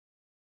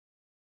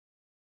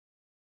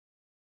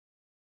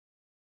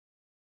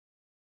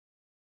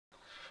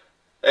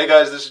Hey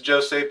guys, this is Joe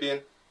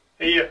Sapien,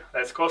 Hey,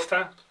 that's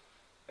Costa.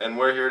 and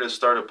we're here to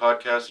start a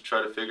podcast to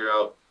try to figure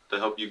out to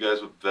help you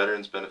guys with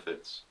veterans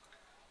benefits.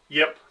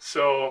 Yep.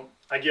 So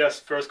I guess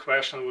first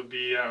question would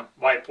be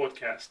why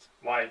podcast?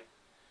 Why?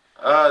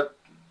 Uh,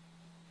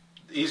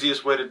 the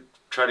easiest way to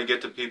try to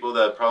get to people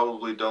that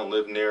probably don't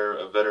live near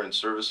a veteran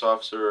service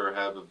officer or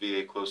have a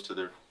VA close to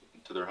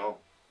their home.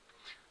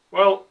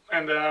 Well,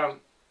 and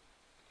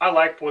I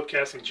like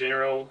podcasts in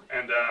general,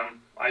 and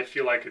I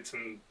feel like it's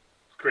a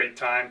great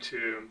time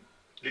to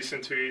listen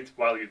to it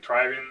while you're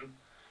driving,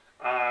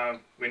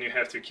 when you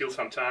have to kill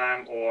some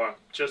time, or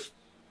just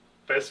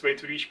best way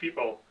to reach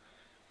people.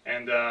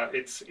 And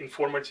it's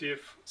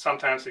informative.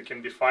 Sometimes it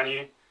can be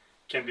funny,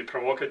 can be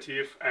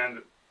provocative, and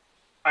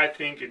I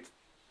think it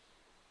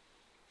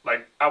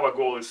like our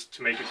goal is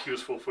to make it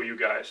useful for you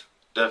guys.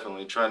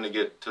 Definitely trying to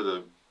get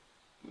to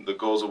the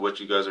goals of what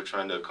you guys are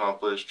trying to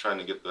accomplish, trying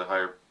to get the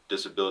higher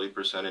disability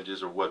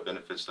percentages or what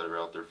benefits that are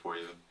out there for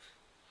you.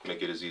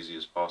 Make it as easy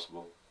as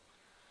possible.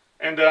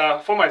 And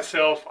for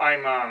myself,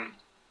 I'm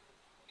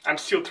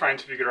still trying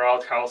to figure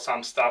out how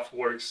some stuff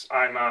works.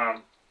 I'm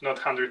not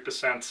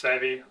 100%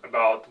 savvy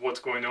about what's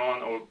going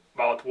on or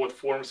about what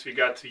forms we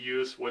got to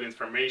use, what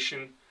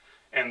information,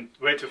 and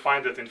where to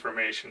find that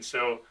information.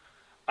 So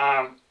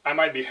I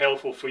might be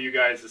helpful for you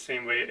guys the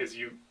same way as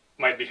you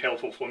might be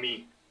helpful for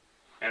me.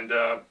 And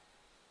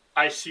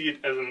I see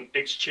it as an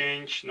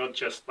exchange, not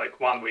just like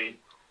one way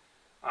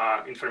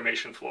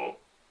information flow.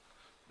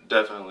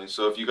 Definitely.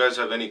 So if you guys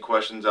have any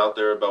questions out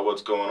there about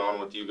what's going on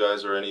with you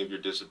guys or any of your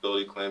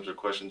disability claims or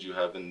questions you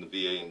have in the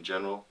VA in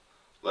general,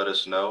 let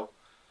us know.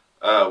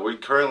 We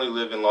currently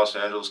live in Los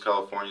Angeles,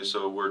 California,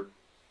 so we're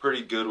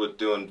pretty good with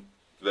doing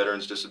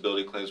veterans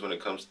disability claims when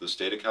it comes to the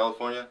state of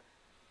California.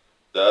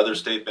 The other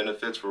state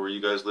benefits for where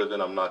you guys live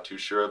in, I'm not too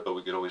sure of, but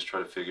we could always try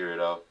to figure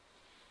it out.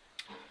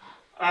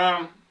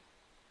 Um,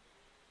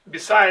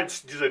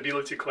 Besides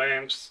disability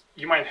claims,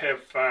 you might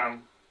have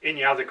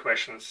any other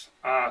questions.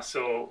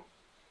 So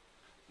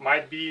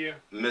might be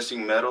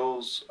Missing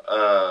medals,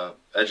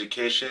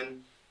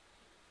 education,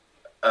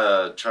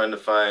 trying to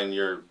find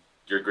your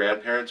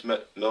grandparents'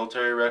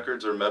 military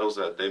records or medals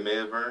that they may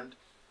have earned,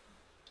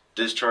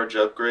 discharge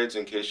upgrades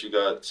in case you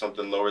got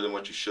something lower than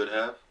what you should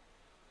have,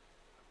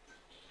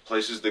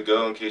 places to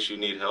go in case you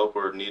need help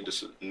or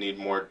need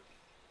more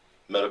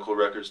medical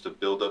records to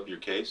build up your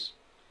case.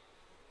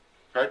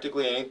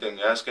 Practically anything.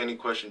 Ask any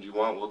questions you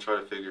want. We'll try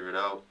to figure it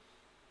out.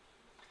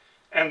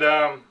 and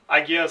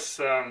I guess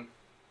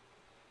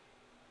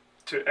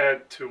to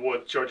add to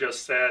what George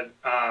just said,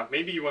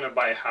 maybe you want to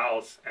buy a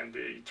house and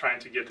you're trying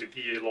to get a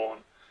VA loan.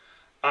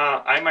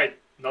 I might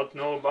not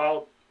know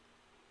about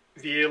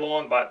VA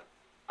loan, but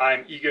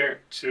I'm eager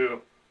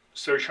to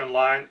search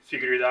online,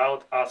 figure it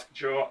out, ask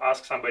Joe,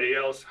 ask somebody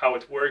else how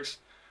it works,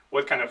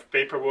 what kind of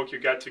paperwork you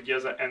got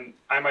together, and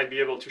I might be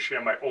able to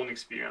share my own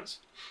experience.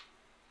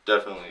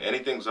 Definitely.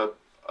 Anything's up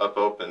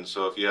open.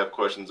 So if you have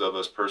questions of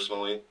us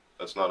personally,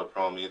 that's not a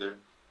problem either.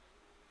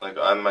 Like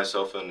I'm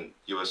myself an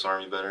U.S.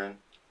 Army veteran,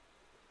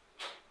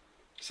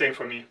 Same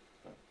for me.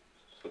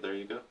 so there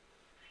you go.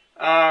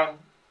 Uh,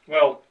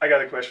 well, I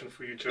got a question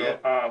for you, Yeah.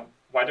 Joe.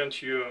 Why don't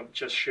you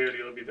just share a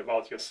little bit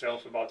about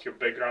yourself, about your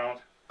background?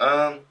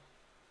 Um,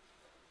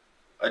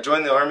 I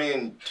joined the Army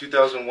in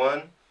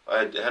 2001. I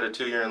had a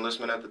 2-year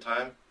enlistment at the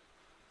time.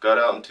 Got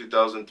out in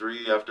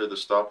 2003 after the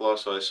stop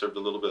loss, so I served a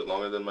little bit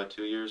longer than my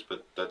 2 years,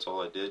 but that's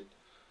all I did.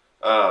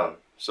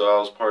 So I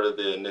was part of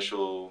the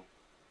initial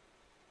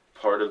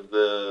part of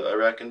the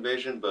Iraq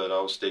invasion, but I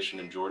was stationed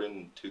in Jordan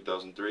in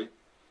 2003.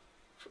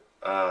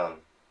 Um,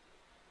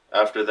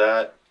 After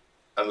that,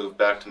 I moved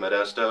back to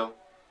Modesto,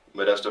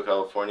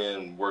 California,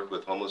 and worked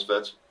with homeless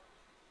vets,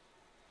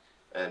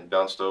 and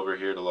bounced over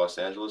here to Los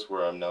Angeles,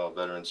 where I'm now a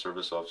veteran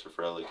service officer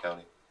for LA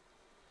County.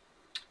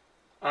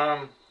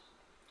 Um,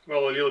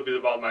 well, a little bit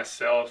about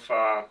myself.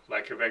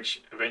 Like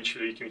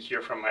eventually, you can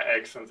hear from my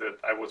accent that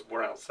I was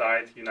born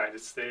outside United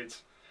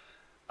States.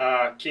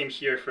 Came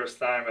here first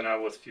time when I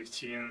was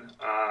 15.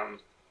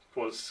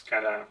 Was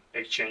kind of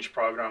exchange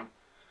program,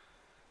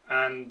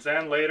 and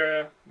then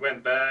later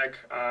went back,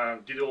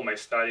 did all my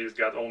studies,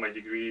 got all my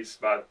degrees.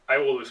 But I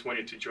always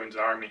wanted to join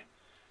the army,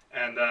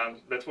 and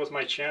that was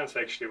my chance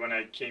actually when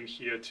I came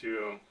here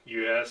to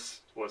U.S.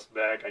 Was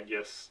back, I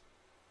guess,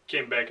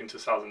 came back in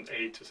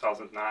 2008,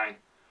 2009.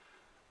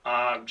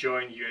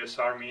 Joined U.S.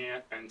 Army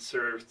and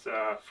served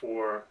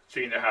for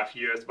 3.5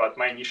 years. But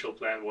my initial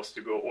plan was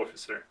to go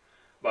officer.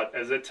 But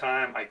at that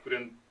time, I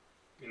couldn't,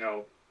 you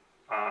know,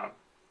 uh,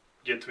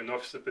 get to an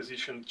officer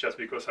position just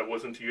because I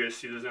wasn't a U.S.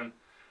 citizen.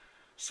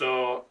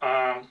 So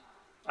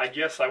I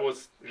guess I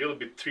was a little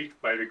bit tricked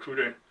by a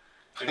recruiter,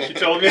 and he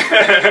told me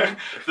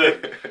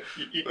that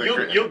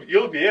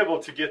you'll be able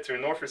to get to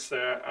an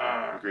officer.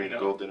 Green and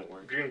gold didn't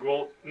work. Green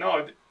gold.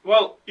 No,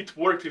 well, it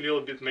worked a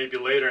little bit maybe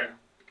later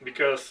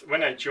because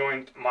when I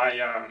joined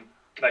my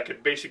like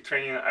at basic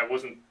training, I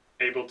wasn't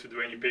able to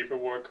do any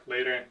paperwork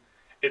later.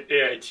 At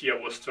AIT,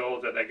 I was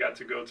told that I got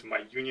to go to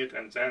my unit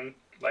and then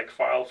like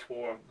file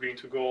for green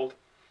to gold.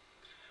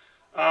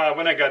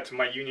 When I got to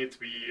my unit,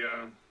 we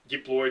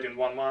deployed in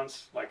 1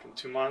 month, like in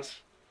 2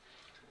 months.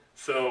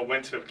 So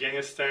went to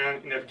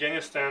Afghanistan. In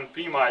Afghanistan,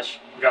 pretty much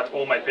got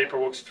all my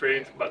paperwork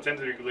straight, but then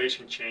the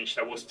regulation changed.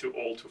 I was too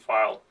old to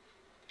file.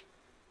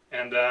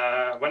 And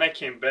when I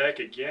came back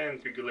again,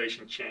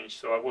 regulation changed.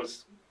 So I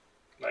was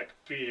like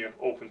pretty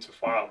open to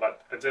file.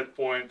 But at that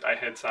point, I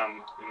had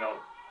some,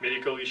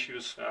 medical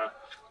issues,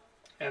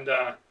 and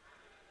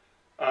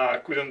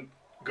couldn't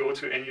go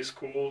to any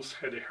schools.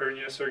 Had a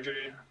hernia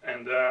surgery,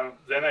 and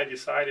then I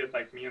decided,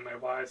 like me and my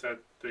wife, that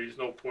there is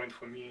no point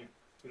for me,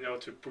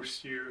 to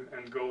pursue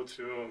and go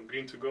to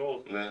green to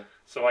gold. Yeah.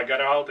 So I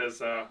got out as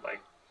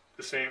like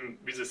the same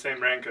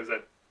rank as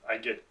that I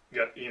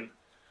got in.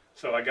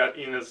 So I got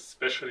in as a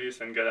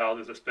specialist and got out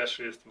as a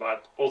specialist,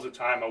 but all the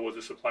time I was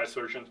a supply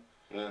surgeon.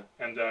 Yeah.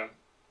 And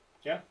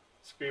yeah,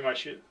 that's pretty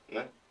much it.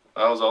 Yeah.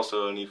 I was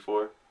also an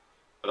E4,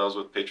 but I was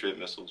with Patriot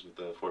Missiles with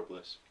the Fort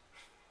Bliss.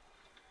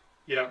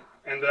 Yeah,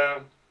 and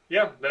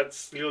yeah,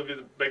 that's a little bit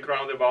of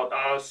background about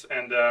us.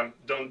 And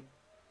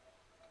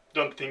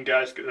don't think,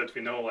 guys, that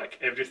we know like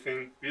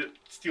everything. We're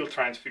still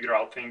trying to figure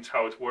out things,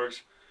 how it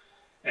works,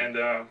 and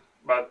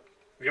but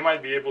we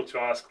might be able to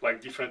ask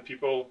like different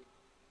people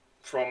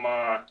from.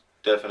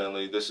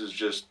 Definitely, this is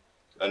just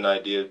an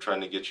idea of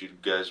trying to get you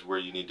guys where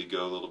you need to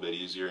go a little bit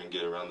easier and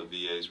get around the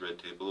VA's red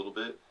tape a little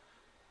bit.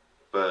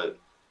 But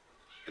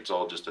it's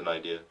all just an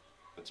idea.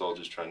 It's all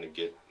just trying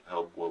to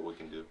help what we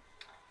can do.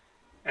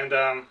 And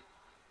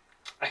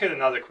I had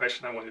another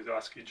question I wanted to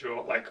ask you,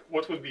 Joe. Like,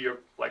 what would be your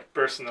like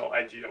personal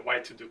idea why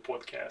to do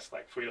podcasts,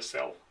 like for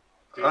yourself?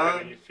 Do you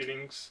have any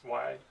feelings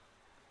why?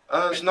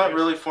 It's not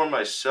really for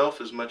myself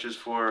as much as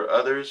for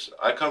others.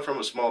 I come from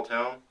a small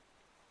town,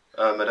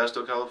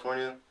 Modesto,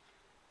 California.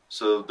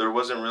 So there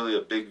wasn't really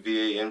a big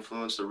VA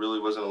influence. There really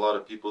wasn't a lot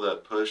of people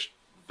that pushed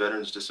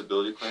veterans'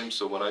 disability claims.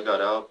 So when I got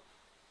out,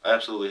 I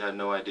absolutely had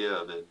no idea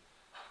of it.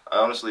 I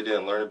honestly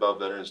didn't learn about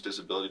veterans'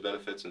 disability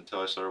benefits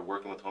until I started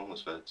working with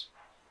homeless vets.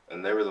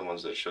 And they were the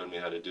ones that showed me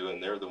how to do it,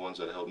 and they were the ones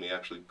that helped me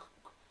actually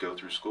go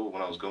through school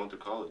when I was going through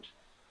college.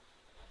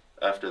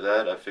 After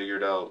that, I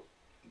figured out,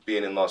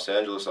 being in Los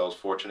Angeles, I was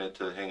fortunate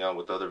to hang out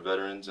with other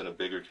veterans in a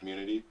bigger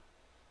community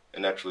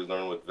and actually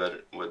learn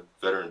what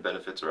veteran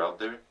benefits are out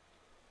there.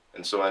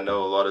 And so I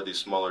know a lot of these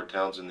smaller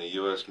towns in the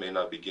U.S. may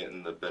not be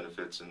getting the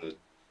benefits and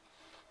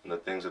the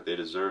things that they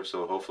deserve.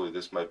 So hopefully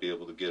this might be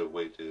able to get a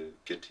way to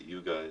get to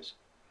you guys,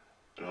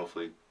 and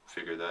hopefully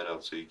figure that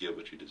out so you get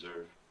what you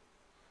deserve.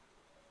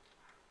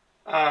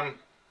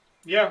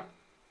 Yeah,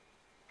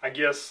 I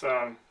guess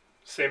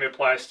same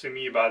applies to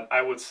me, but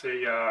I would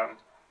say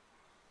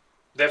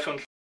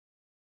definitely,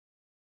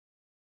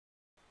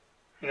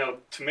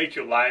 to make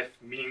your life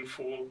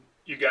meaningful,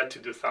 you got to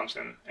do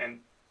something, and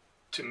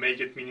to make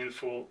it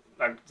meaningful,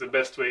 like the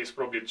best way is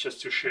probably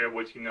just to share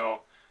what you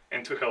know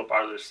and to help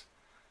others.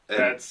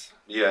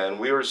 And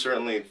we were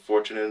certainly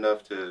fortunate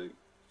enough to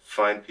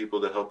find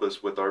people to help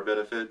us with our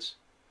benefits,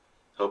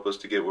 help us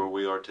to get where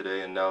we are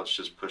today, and now it's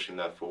just pushing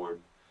that forward.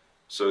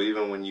 So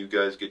even when you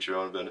guys get your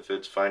own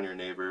benefits, find your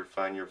neighbor,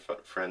 find your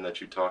friend that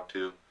you talk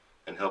to,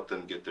 and help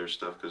them get their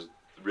stuff, because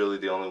really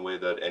the only way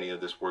that any of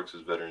this works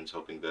is veterans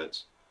helping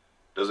vets.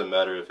 Doesn't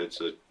matter if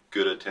it's a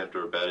good attempt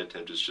or a bad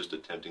attempt, it's just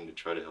attempting to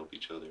try to help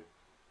each other.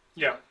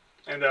 Yeah,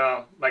 and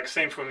like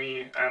same for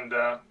me, and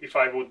if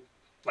I would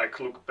like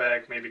look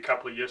back maybe a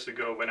couple of years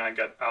ago when I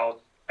got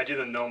out, I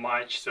didn't know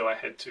much, so I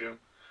had to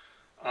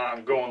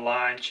go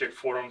online, check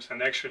forums,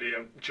 and actually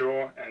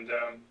Joe and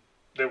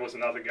there was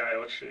another guy,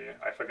 actually,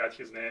 I forgot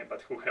his name,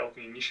 but who helped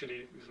me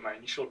initially with my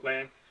initial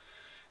claim.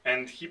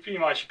 And he pretty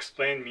much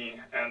explained me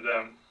and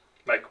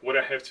like what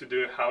I have to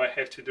do, how I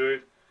have to do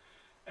it.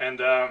 And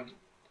I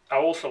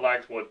also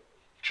liked what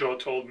Joe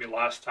told me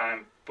last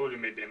time, probably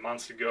maybe a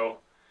month ago.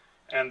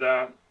 And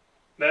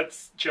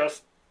that's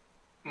just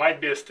might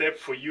be a step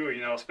for you,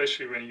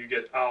 especially when you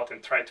get out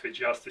and try to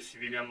adjust to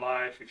civilian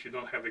life if you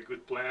don't have a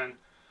good plan.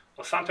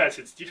 Or sometimes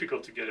it's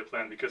difficult to get a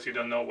plan because you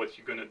don't know what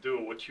you're going to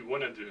do, what you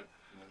want to do.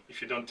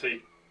 If you don't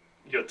take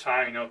your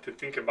time, to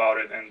think about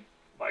it and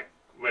like,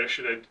 what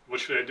should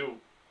I do?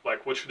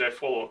 Like, what should I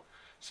follow?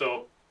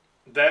 So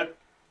that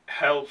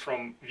help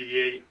from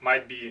VA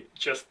might be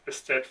just a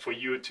step for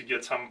you to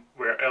get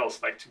somewhere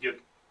else, like to get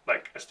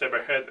like a step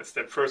ahead, a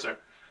step further,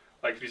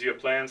 like with your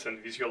plans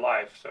and with your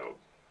life. So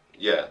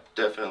yeah,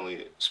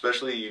 definitely.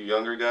 Especially you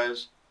younger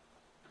guys,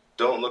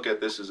 don't look at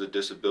this as a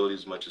disability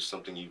as much as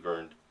something you've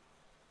earned.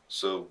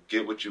 So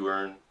get what you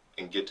earn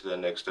and get to that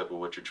next step of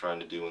what you're trying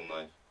to do in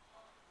life.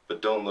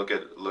 But don't look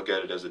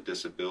at it as a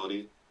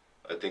disability.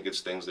 I think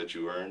it's things that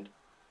you earned.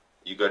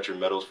 You got your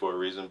medals for a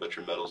reason, but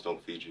your medals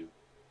don't feed you.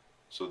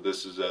 So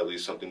this is at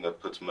least something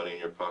that puts money in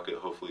your pocket,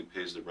 hopefully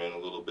pays the rent a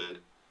little bit,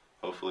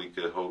 hopefully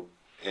could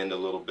end a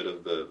little bit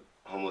of the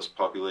homeless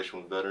population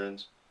with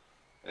veterans,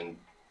 and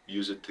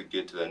use it to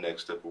get to that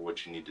next step of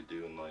what you need to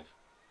do in life.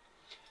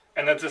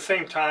 And at the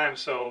same time,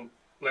 so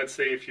let's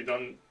say if you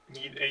don't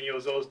need any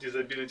of those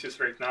disabilities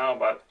right now,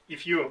 but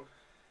if you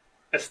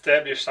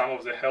establish some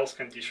of the health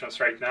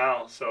conditions right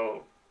now,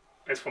 so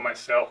as for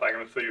myself, like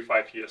I'm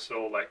 35 years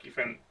old, like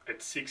even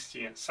at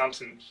 60 and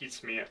something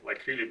hits me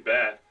like really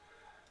bad,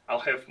 I'll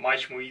have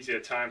much more easier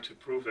time to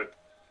prove that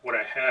what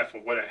I have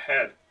or what I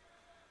had,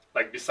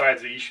 like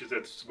besides the issues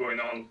that's going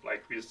on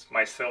like with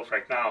myself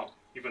right now,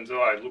 even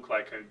though I look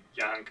like a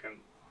young and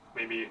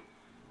maybe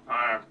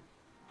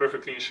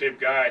perfectly in shape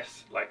guy,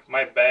 like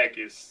my back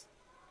is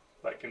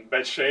like in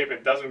bad shape.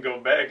 It doesn't go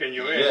back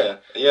anyway.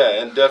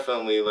 Yeah, and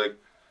definitely, like,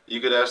 you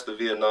could ask the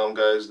Vietnam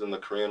guys in the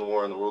Korean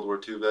War and the World War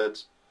II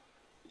vets.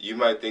 You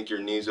might think your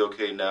knee's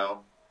okay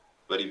now,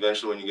 but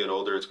eventually when you get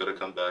older, it's gonna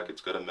come back. It's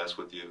gonna mess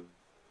with you,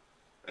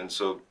 and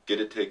so get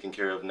it taken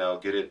care of now.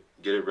 Get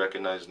it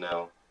recognized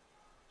now.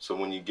 So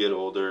when you get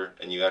older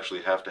and you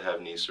actually have to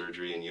have knee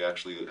surgery and you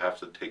actually have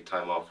to take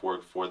time off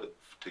work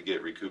to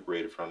get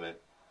recuperated from it,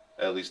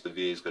 at least the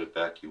VA's gonna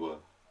back you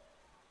up.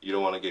 You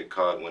don't want to get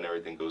caught when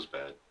everything goes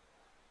bad.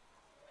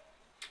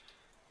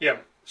 Yeah,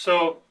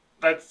 so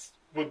that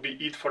would be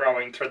it for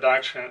our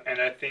introduction,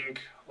 and I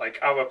think like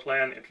our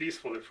plan, at least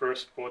for the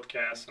first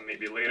podcast and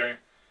maybe later,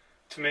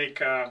 to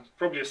make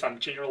probably some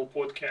general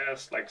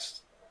podcasts like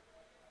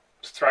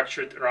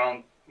structured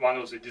around one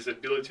of the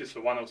disabilities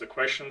or one of the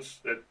questions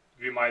that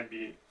we might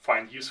be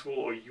find useful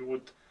or you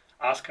would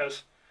ask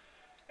us,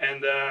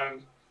 and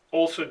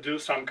also do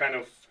some kind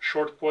of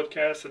short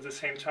podcast at the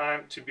same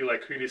time to be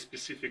like really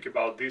specific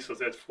about this or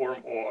that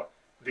form or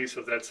this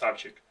or that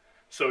subject.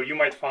 So you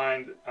might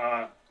find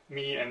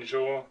me and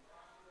Joe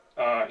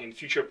in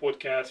future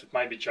podcasts. It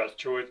might be just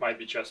Joe, it might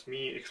be just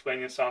me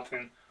explaining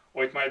something,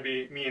 or it might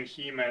be me and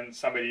him and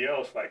somebody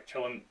else like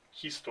telling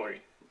his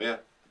story. Yeah,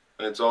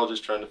 and it's all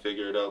just trying to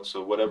figure it out.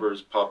 So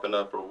whatever's popping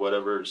up or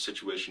whatever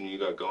situation you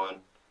got going,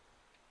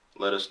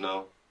 let us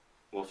know.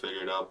 We'll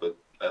figure it out, but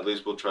at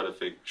least we'll try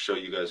to show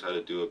you guys how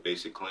to do a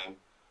basic claim.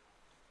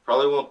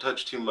 Probably won't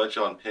touch too much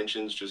on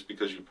pensions just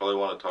because you probably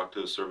want to talk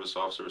to a service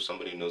officer or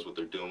somebody who knows what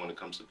they're doing when it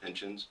comes to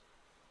pensions.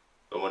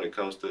 But when it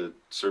comes to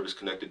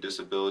service-connected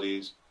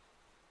disabilities,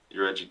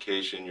 your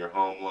education, your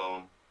home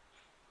loan,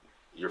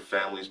 your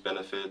family's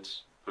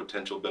benefits,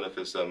 potential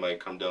benefits that might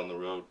come down the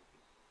road,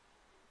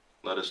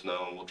 let us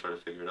know and we'll try to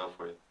figure it out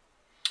for you.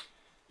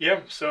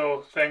 Yeah,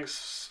 so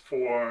thanks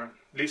for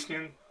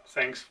listening,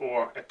 thanks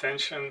for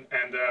attention,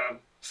 and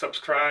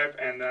subscribe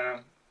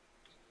and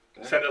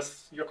send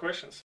us your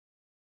questions.